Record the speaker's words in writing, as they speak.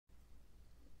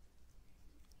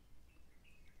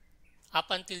Up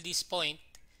until this point,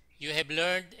 you have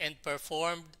learned and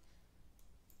performed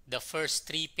the first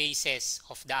three phases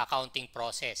of the accounting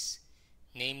process,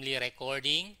 namely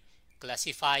recording,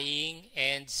 classifying,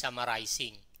 and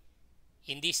summarizing.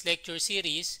 In this lecture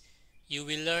series, you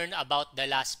will learn about the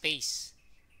last phase,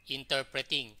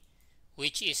 interpreting,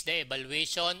 which is the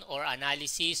evaluation or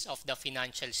analysis of the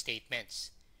financial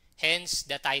statements. Hence,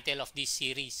 the title of this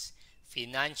series,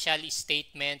 Financial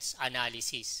Statements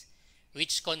Analysis,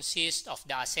 which consists of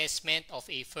the assessment of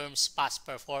a firm's past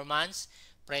performance,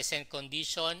 present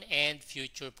condition, and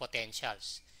future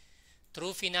potentials.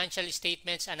 Through financial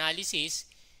statements analysis,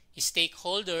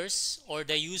 stakeholders or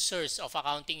the users of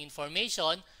accounting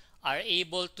information are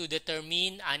able to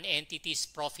determine an entity's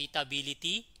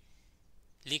profitability,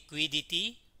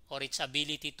 liquidity, or its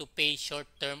ability to pay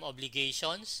short-term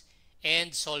obligations,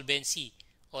 and solvency,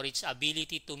 or its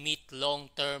ability to meet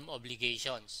long-term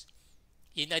obligations.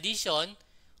 In addition,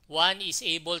 one is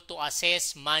able to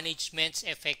assess management's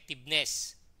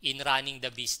effectiveness in running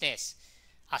the business,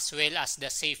 as well as the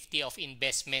safety of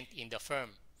investment in the firm.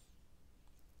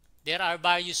 There are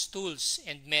various tools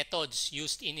and methods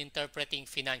used in interpreting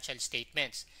financial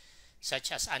statements,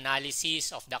 such as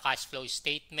analysis of the cash flow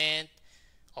statement,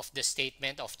 of the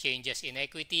statement of changes in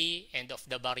equity, and of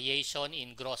the variation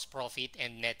in gross profit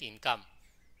and net income.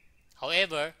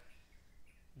 However,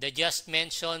 the just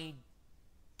mentioned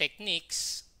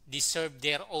techniques deserve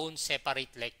their own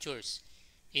separate lectures.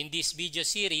 In this video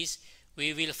series,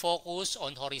 we will focus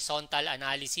on horizontal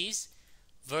analysis,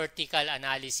 vertical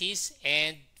analysis,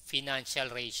 and financial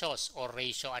ratios or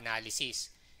ratio analysis.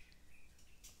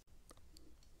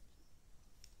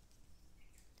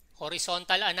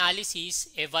 Horizontal analysis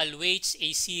evaluates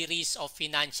a series of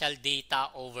financial data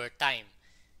over time.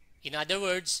 In other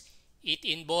words, it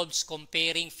involves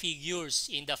comparing figures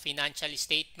in the financial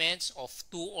statements of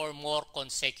two or more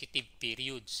consecutive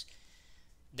periods.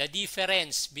 The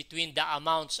difference between the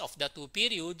amounts of the two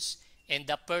periods and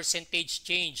the percentage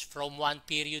change from one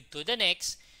period to the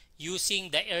next using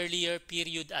the earlier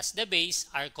period as the base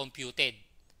are computed.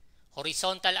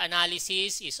 Horizontal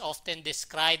analysis is often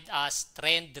described as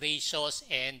trend ratios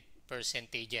and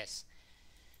percentages.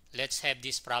 Let's have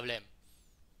this problem.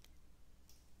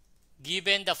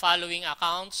 Given the following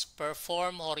accounts,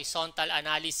 perform horizontal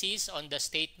analysis on the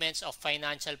statements of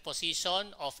financial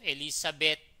position of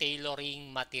Elizabeth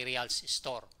Tailoring Materials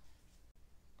Store.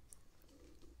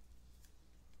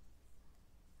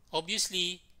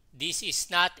 Obviously, this is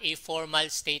not a formal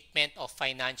statement of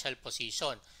financial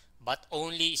position, but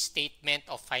only statement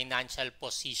of financial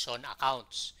position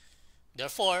accounts.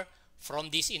 Therefore,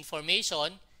 from this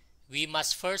information, we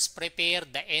must first prepare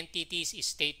the entity's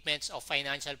statements of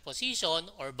financial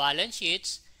position or balance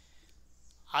sheets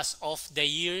as of the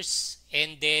years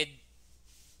ended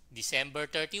December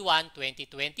 31,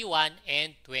 2021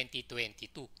 and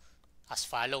 2022 as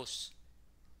follows.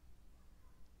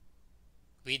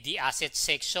 With the assets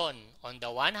section on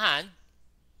the one hand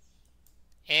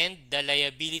and the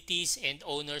liabilities and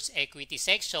owner's equity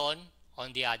section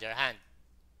on the other hand.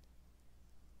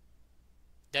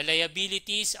 The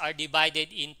liabilities are divided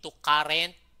into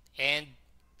current and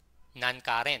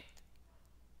non-current,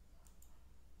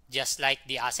 just like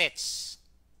the assets.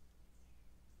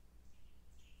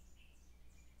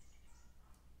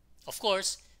 Of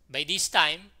course, by this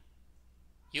time,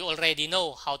 you already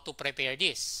know how to prepare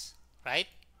this, right?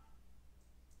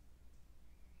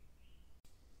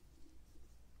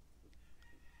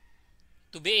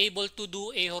 To be able to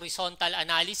do a horizontal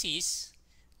analysis,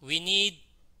 we need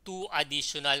two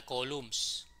additional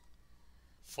columns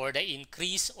for the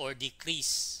increase or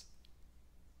decrease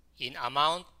in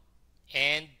amount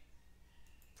and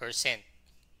percent.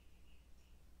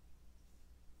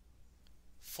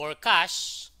 For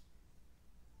cash,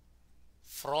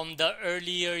 from the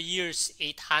earlier year's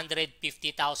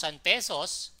 850,000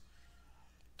 pesos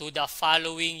to the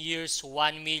following year's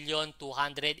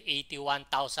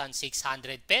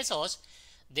 1,281,600 pesos,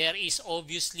 there is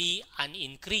obviously an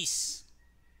increase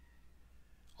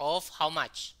of how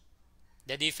much?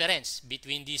 The difference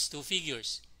between these two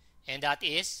figures, and that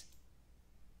is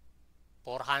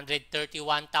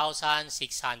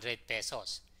 431,600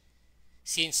 pesos.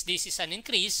 Since this is an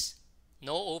increase,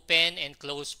 no open and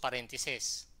close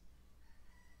parentheses.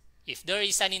 If there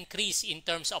is an increase in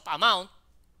terms of amount,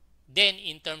 then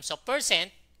in terms of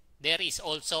percent, there is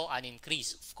also an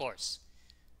increase, of course.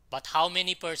 But how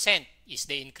many percent is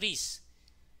the increase?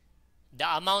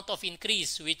 The amount of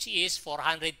increase, which is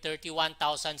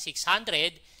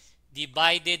 431,600,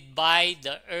 divided by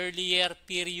the earlier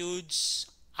period's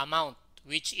amount,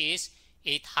 which is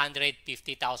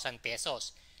 850,000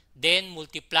 pesos. Then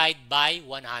multiplied by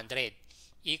 100.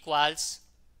 equals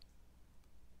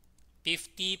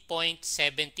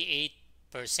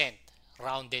 50.78%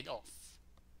 rounded off.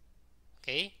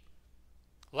 Okay?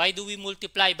 Why do we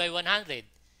multiply by 100?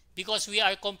 Because we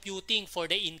are computing for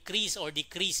the increase or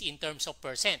decrease in terms of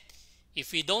percent.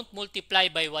 If we don't multiply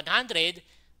by 100,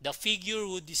 the figure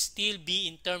would still be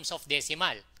in terms of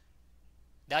decimal.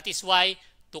 That is why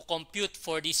to compute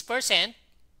for this percent,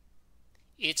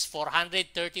 it's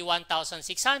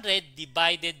 431,600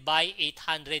 divided by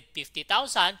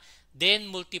 850,000, then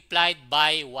multiplied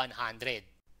by 100.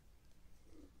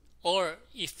 Or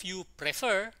if you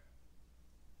prefer,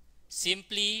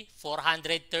 simply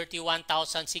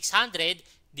 431,600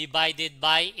 divided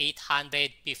by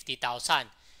 850,000.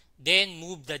 Then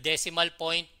move the decimal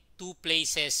point 2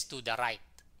 places to the right.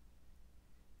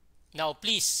 Now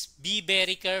please be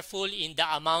very careful in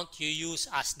the amount you use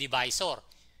as divisor.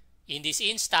 In this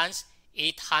instance,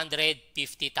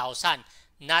 850,000,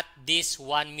 not this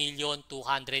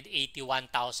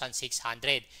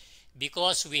 1,281,600,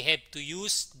 because we have to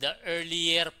use the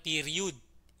earlier period.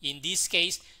 In this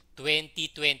case,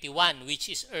 2021, which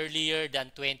is earlier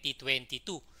than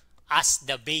 2022, as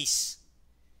the base.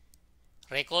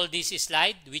 Recall this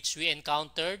slide which we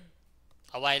encountered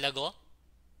a while ago.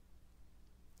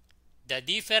 The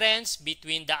difference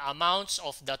between the amounts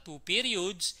of the two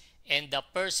periods and the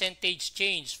percentage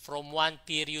change from one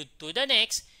period to the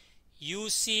next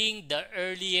using the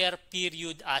earlier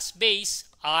period as base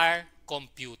are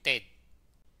computed.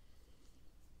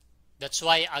 That's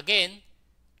why again,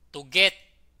 to get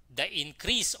the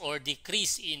increase or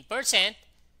decrease in percent,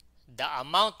 the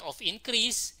amount of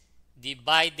increase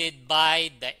divided by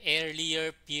the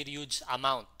earlier period's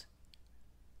amount,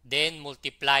 then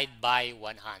multiplied by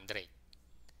 100.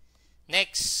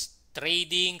 Next,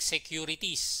 trading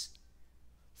securities.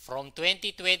 From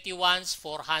 2021's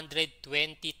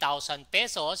 420,000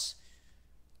 pesos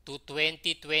to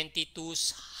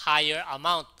 2022's higher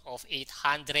amount of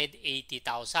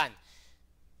 880,000.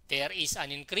 There is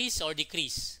an increase or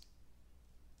decrease?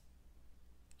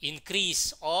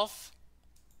 Increase of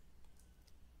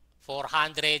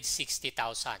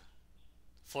 460,000.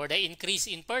 For the increase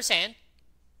in percent,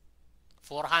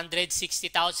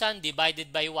 460,000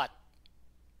 divided by what?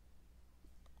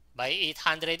 By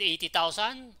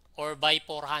 880,000 or by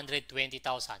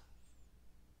 420,000?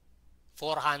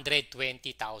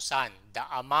 420,000,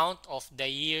 the amount of the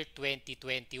year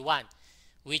 2021,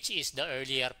 which is the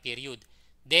earlier period.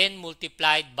 Then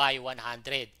multiplied by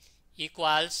 100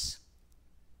 equals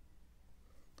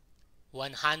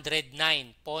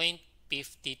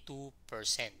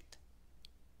 109.52%.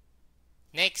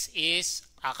 Next is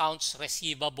accounts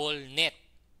receivable net.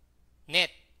 Net,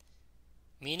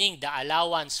 meaning the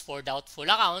allowance for doubtful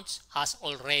accounts has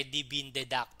already been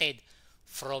deducted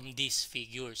from these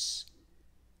figures.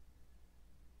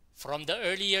 From the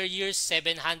earlier years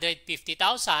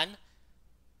 750,000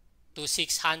 to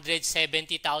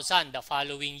 670,000 the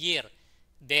following year,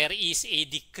 there is a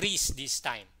decrease this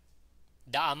time.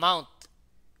 The amount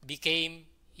became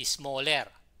smaller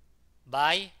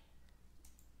by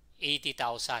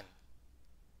 80,000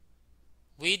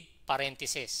 with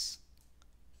parentheses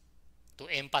to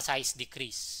emphasize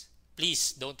decrease.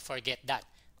 Please don't forget that.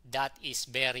 That is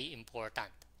very important.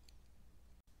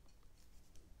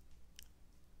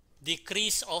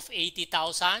 Decrease of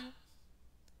 80,000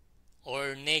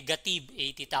 or negative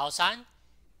 80,000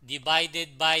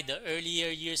 divided by the earlier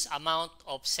year's amount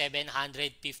of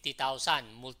 750,000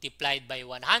 multiplied by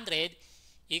 100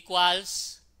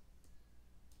 equals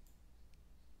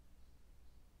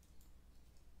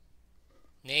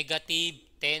negative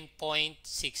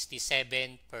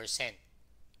 10.67%,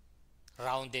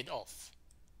 rounded off.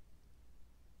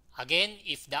 Again,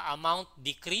 if the amount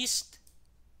decreased,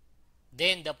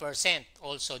 then the percent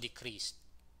also decreased.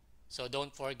 So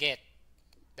don't forget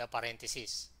the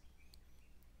parentheses.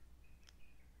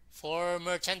 For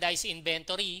merchandise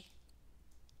inventory,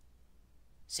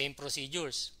 same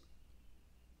procedures.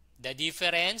 The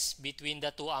difference between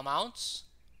the two amounts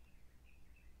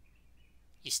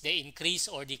is the increase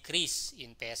or decrease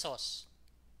in pesos.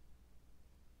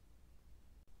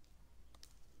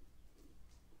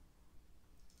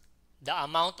 The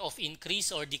amount of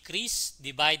increase or decrease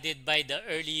divided by the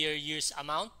earlier year's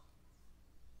amount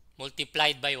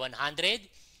multiplied by 100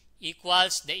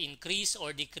 equals the increase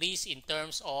or decrease in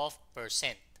terms of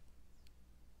percent.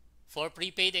 For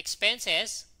prepaid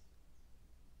expenses,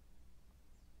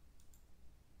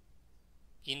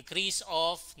 increase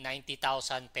of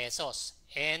 90,000 pesos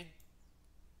and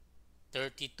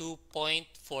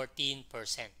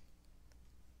 32.14%.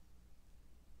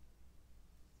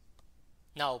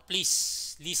 Now,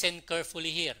 please listen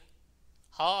carefully here.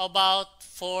 How about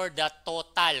for the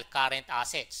total current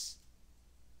assets?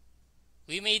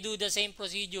 We may do the same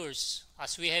procedures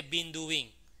as we have been doing,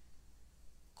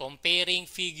 comparing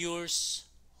figures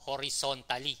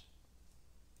horizontally.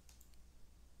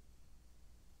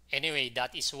 Anyway,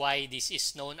 that is why this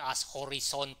is known as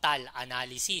horizontal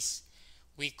analysis.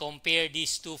 We compare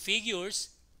these two figures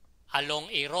along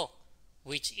a row,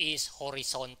 which is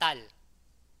horizontal.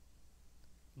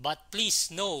 But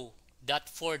please know that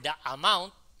for the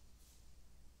amount,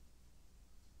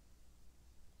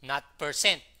 not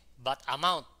percent, but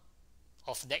amount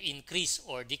of the increase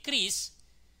or decrease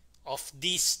of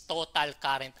these total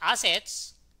current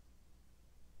assets,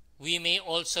 we may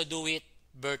also do it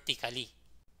vertically.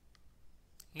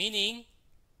 Meaning,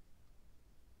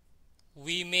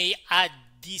 we may add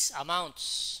these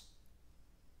amounts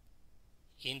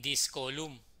in this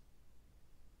column.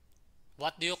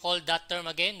 What do you call that term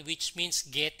again? Which means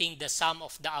getting the sum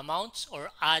of the amounts or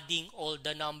adding all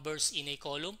the numbers in a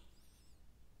column.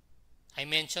 I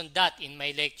mentioned that in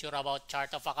my lecture about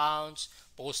chart of accounts,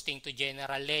 posting to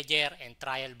general ledger, and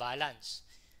trial balance.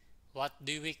 What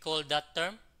do we call that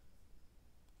term?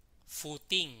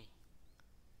 Footing.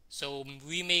 So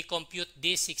we may compute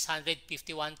this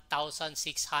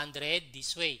 651,600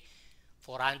 this way.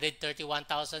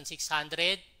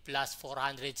 431,600 plus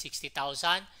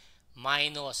 460,000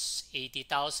 minus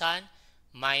 80,000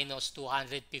 minus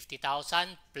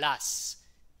 250,000 plus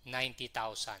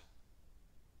 90,000.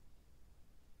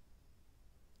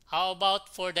 How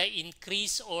about for the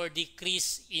increase or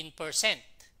decrease in percent?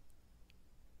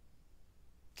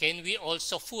 Can we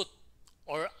also foot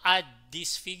or add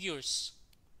these figures?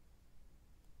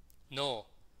 No.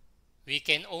 We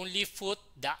can only foot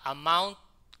the amount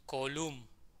column,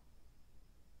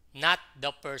 not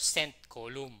the percent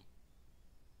column.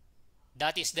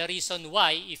 That is the reason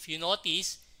why, if you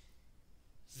notice,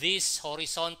 these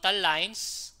horizontal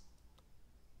lines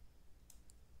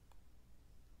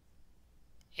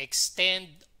extend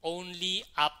only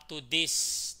up to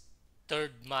this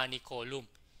third money column.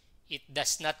 It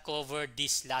does not cover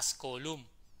this last column,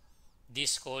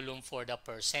 this column for the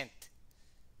percent.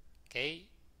 Okay,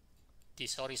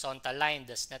 this horizontal line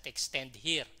does not extend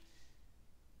here.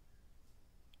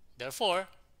 Therefore,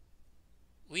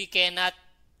 we cannot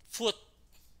foot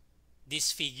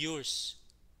these figures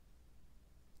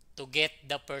to get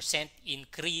the percent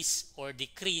increase or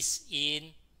decrease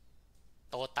in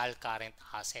total current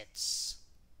assets.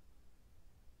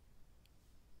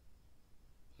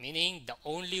 Meaning, the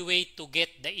only way to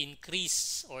get the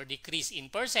increase or decrease in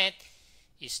percent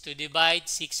is to divide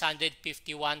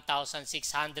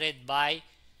 651,600 by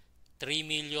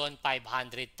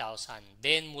 3,500,000.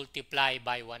 Then multiply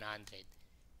by 100.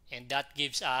 And that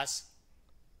gives us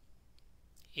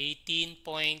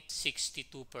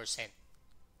 18.62%.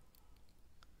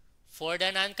 For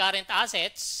the non-current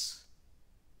assets,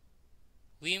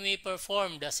 we may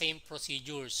perform the same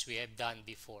procedures we have done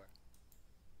before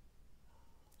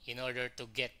in order to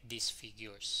get these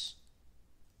figures.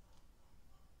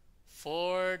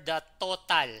 For the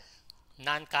total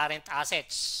non-current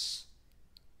assets,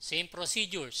 same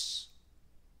procedures.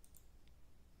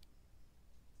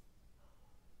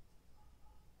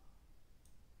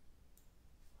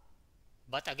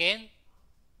 But again,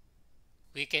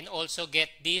 we can also get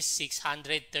this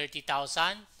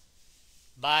 630,000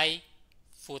 by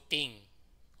footing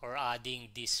or adding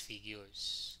these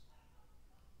figures.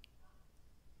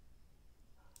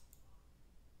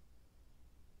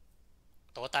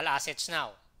 Total assets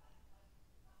now.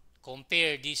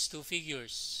 Compare these two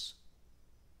figures.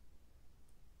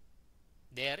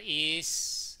 There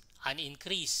is an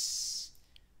increase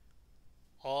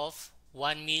of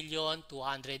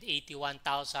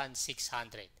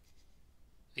 1,281,600.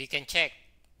 We can check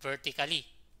vertically.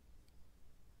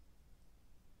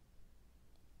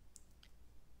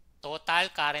 Total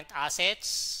current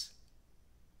assets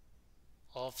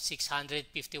of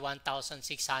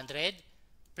 651,600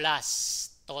 plus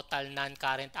total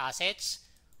non-current assets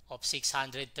of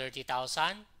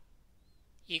 630,000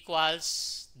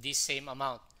 equals this same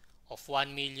amount of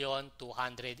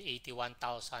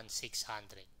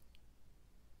 1,281,600.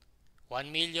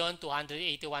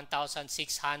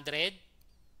 1,281,600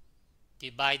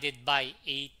 divided by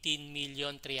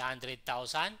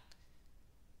 18,300,000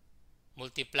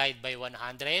 multiplied by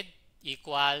 100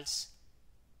 equals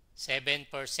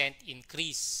 7%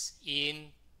 increase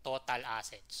in total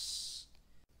assets.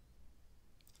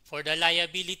 For the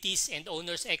liabilities and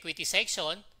owner's equity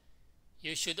section,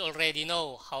 you should already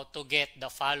know how to get the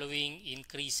following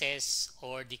increases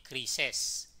or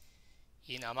decreases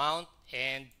in amount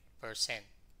and percent.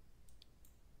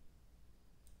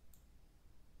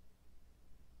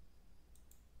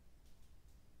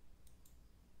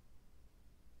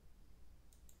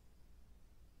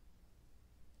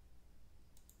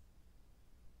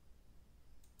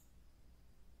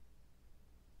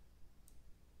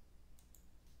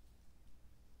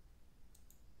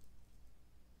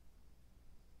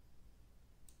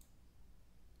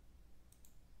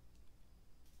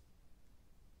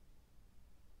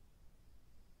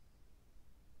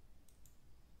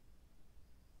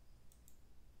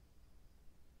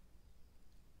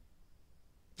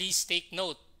 please take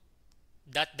note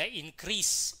that the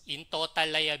increase in total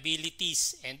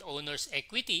liabilities and owner's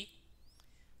equity,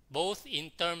 both in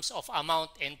terms of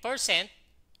amount and percent,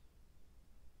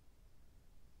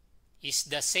 is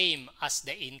the same as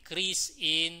the increase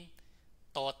in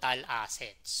total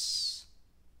assets.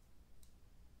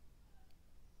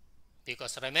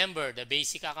 Because remember, the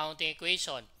basic accounting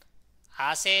equation,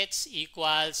 assets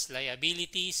equals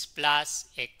liabilities plus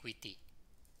equity.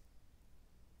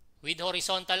 With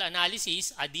horizontal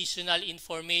analysis, additional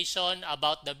information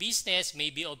about the business may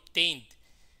be obtained,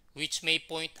 which may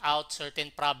point out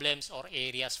certain problems or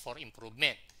areas for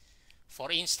improvement.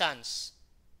 For instance,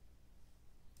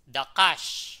 the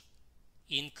cash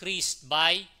increased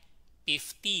by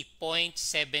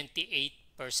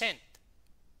 50.78%.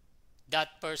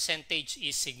 That percentage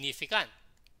is significant.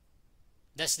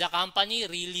 Does the company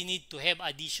really need to have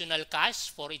additional cash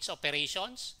for its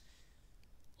operations?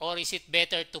 Or is it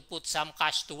better to put some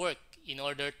cash to work in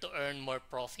order to earn more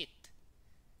profit?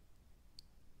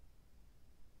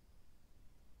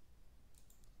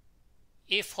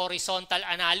 If horizontal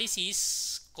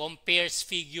analysis compares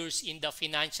figures in the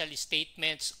financial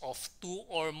statements of 2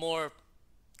 or more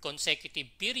consecutive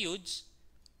periods,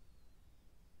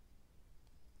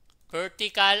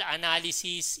 vertical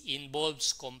analysis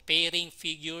involves comparing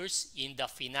figures in the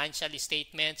financial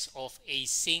statements of a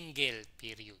single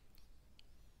period.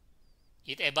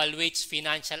 It evaluates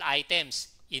financial items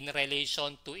in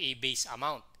relation to a base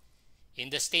amount.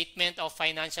 In the statement of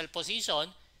financial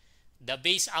position, the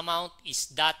base amount is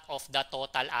that of the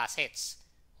total assets,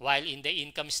 while in the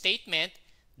income statement,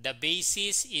 the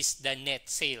basis is the net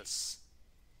sales.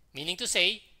 Meaning to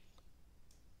say,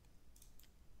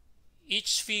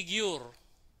 each figure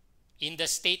in the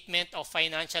statement of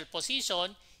financial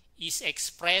position is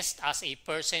expressed as a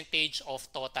percentage of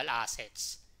total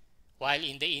assets, while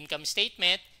in the income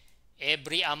statement,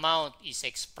 every amount is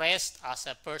expressed as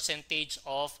a percentage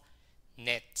of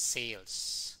net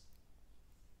sales.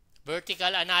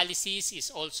 Vertical analysis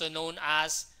is also known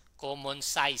as common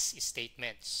size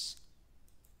statements.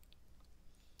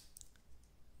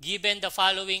 Given the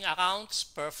following accounts,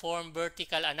 perform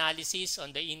vertical analysis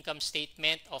on the income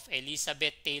statement of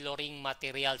Elizabeth Tailoring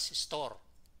Materials Store.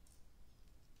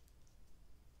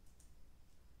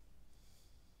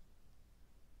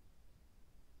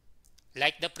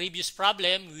 Like the previous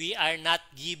problem, we are not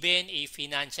given a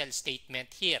financial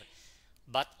statement here,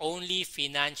 but only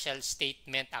financial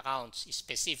statement accounts,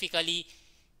 specifically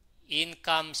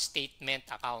income statement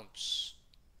accounts.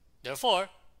 Therefore,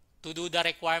 to do the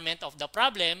requirement of the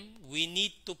problem, we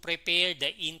need to prepare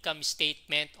the income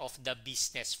statement of the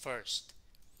business first.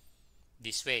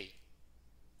 This way.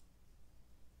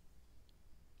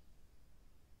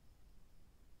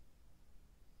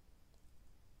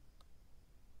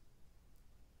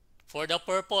 For the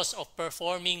purpose of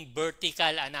performing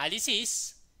vertical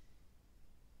analysis,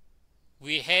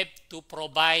 we have to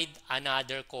provide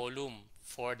another column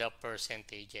for the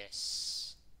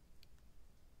percentages.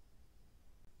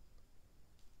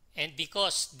 And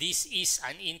because this is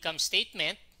an income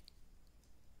statement,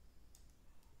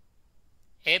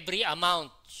 every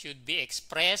amount should be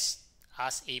expressed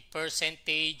as a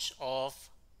percentage of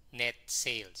net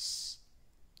sales.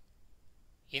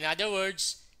 In other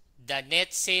words, the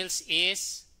net sales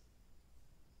is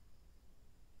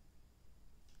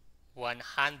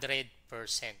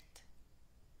 100%.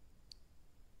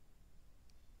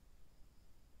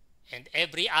 And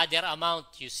every other amount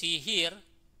you see here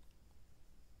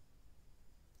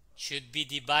should be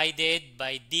divided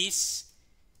by this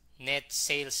net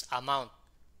sales amount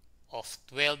of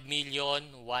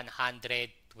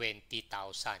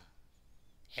 12,120,000.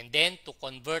 And then to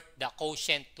convert the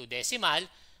quotient to decimal,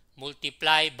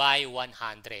 multiply by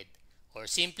 100, or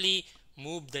simply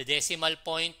move the decimal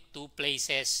point 2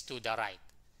 places to the right.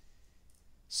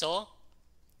 So,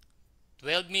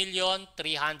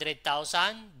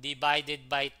 12,300,000 divided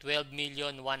by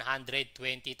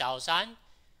 12,120,000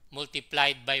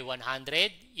 multiplied by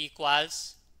 100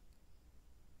 equals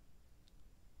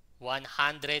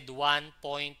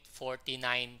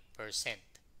 101.49%.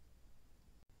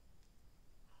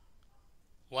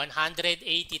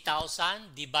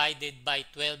 180,000 divided by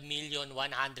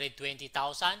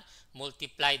 12,120,000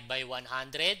 multiplied by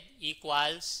 100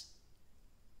 equals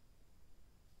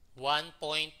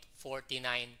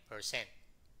 1.49%.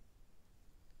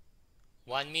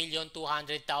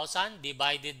 1,200,000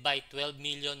 divided by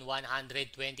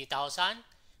 12,120,000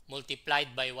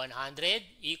 multiplied by 100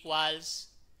 equals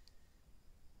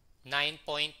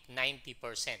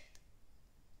 9.90%.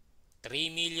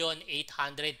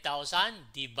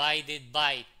 3,800,000 divided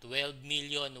by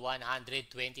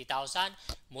 12,120,000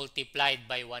 multiplied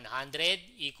by 100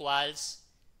 equals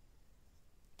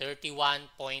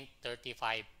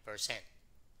 31.35%.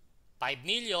 5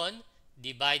 million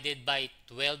divided by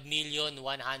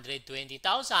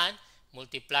 12,120,000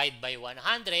 multiplied by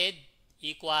 100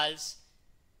 equals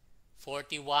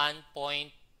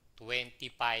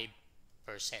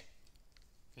 41.25%.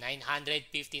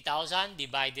 950,000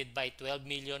 divided by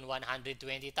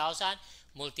 12,120,000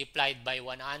 multiplied by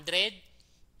 100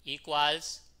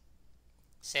 equals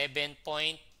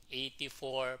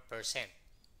 7.84%.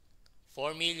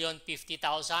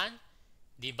 4,050,000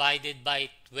 divided by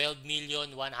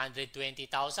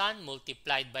 12,120,000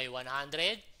 multiplied by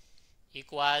 100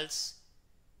 equals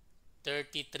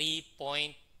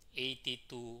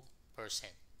 33.82%.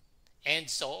 And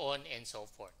so on and so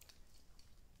forth.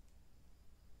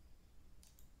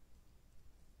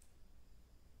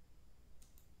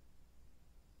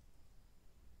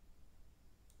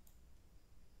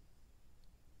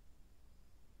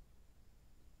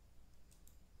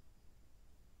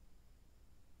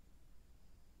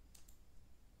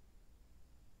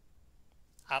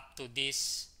 Up to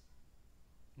this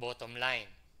bottom line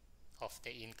of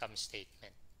the income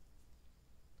statement.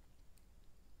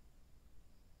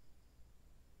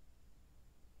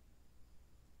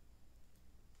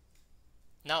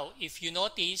 Now, if you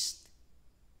noticed,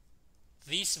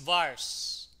 these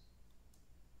bars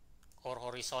or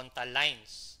horizontal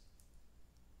lines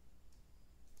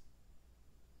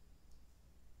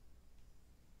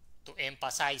to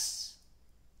emphasize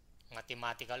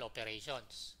mathematical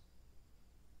operations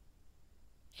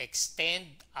extend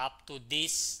up to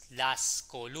this last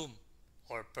column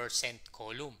or percent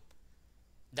column.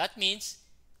 That means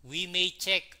we may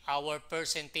check our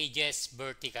percentages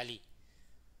vertically.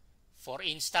 For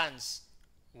instance,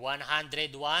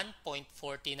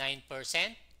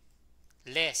 101.49%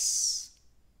 less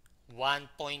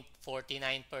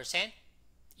 1.49%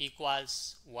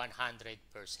 equals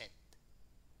 100%.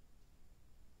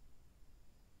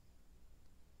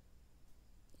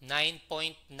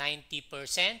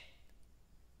 9.90%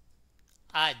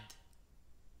 add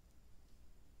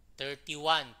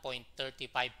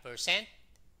 31.35%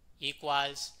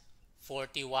 equals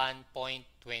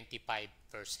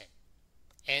 41.25%,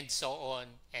 and so on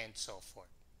and so forth.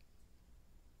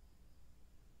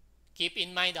 Keep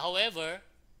in mind, however,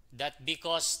 that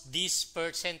because these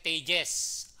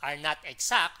percentages are not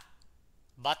exact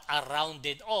but are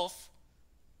rounded off,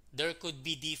 there could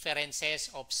be differences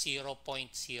of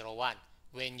 0.01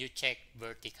 when you check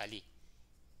vertically.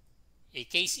 A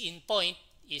case in point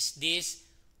is this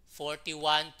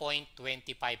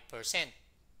 41.25%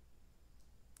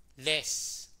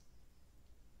 less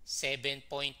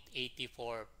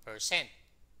 7.84%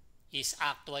 is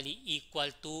actually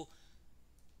equal to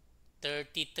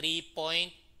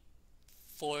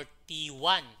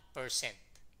 33.41%.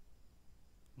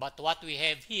 But what we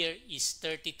have here is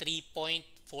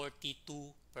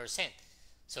 33.42%.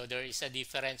 So there is a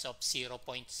difference of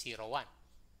 0.01.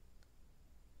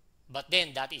 But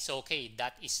then that is okay.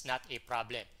 That is not a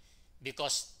problem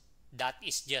because that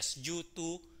is just due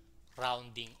to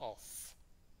rounding off.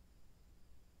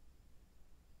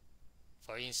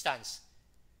 For instance,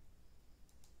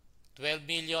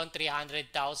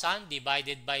 12,300,000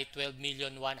 divided by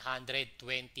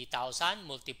 12,120,000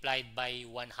 multiplied by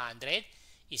 100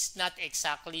 is not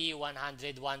exactly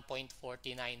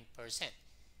 101.49%.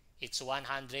 It's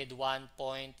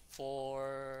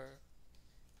 101.4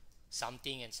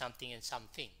 something and something and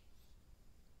something.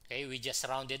 Okay, we just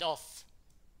rounded off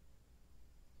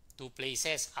 2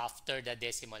 places after the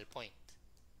decimal point.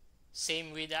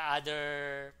 Same with the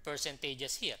other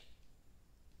percentages here,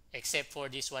 except for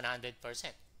this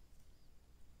 100%.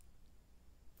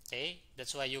 Okay,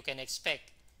 that's why you can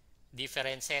expect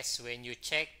differences when you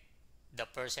check the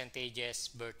percentages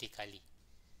vertically,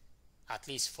 at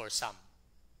least for some.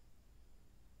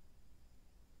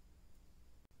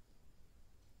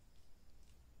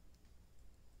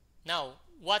 Now,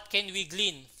 what can we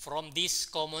glean from this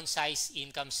common size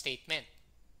income statement?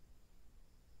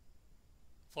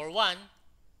 For one,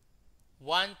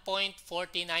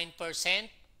 1.49%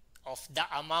 of the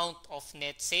amount of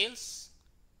net sales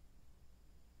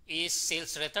is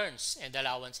sales returns and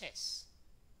allowances.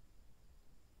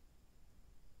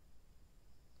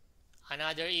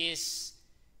 Another is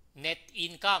net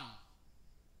income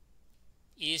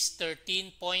is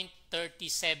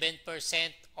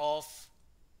 13.37% of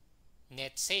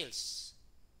net sales.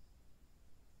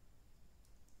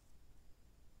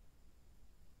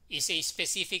 Is a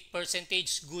specific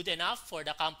percentage good enough for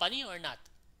the company or not?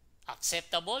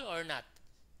 acceptable or not?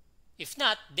 If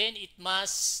not, then it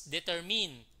must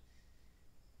determine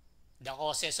the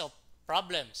causes of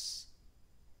problems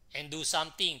and do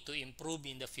something to improve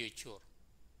in the future.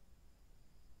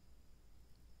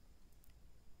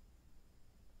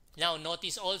 Now,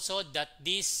 notice also that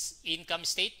this income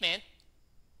statement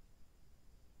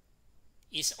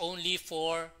is only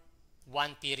for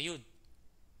one period,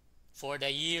 for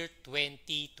the year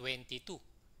 2022.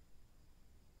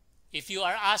 If you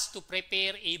are asked to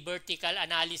prepare a vertical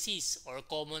analysis or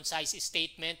common size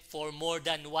statement for more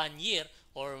than 1 year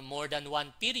or more than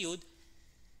one period,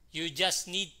 you just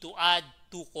need to add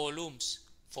 2 columns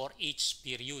for each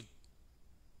period.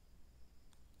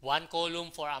 One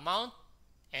column for amount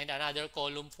and another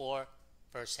column for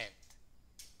percent.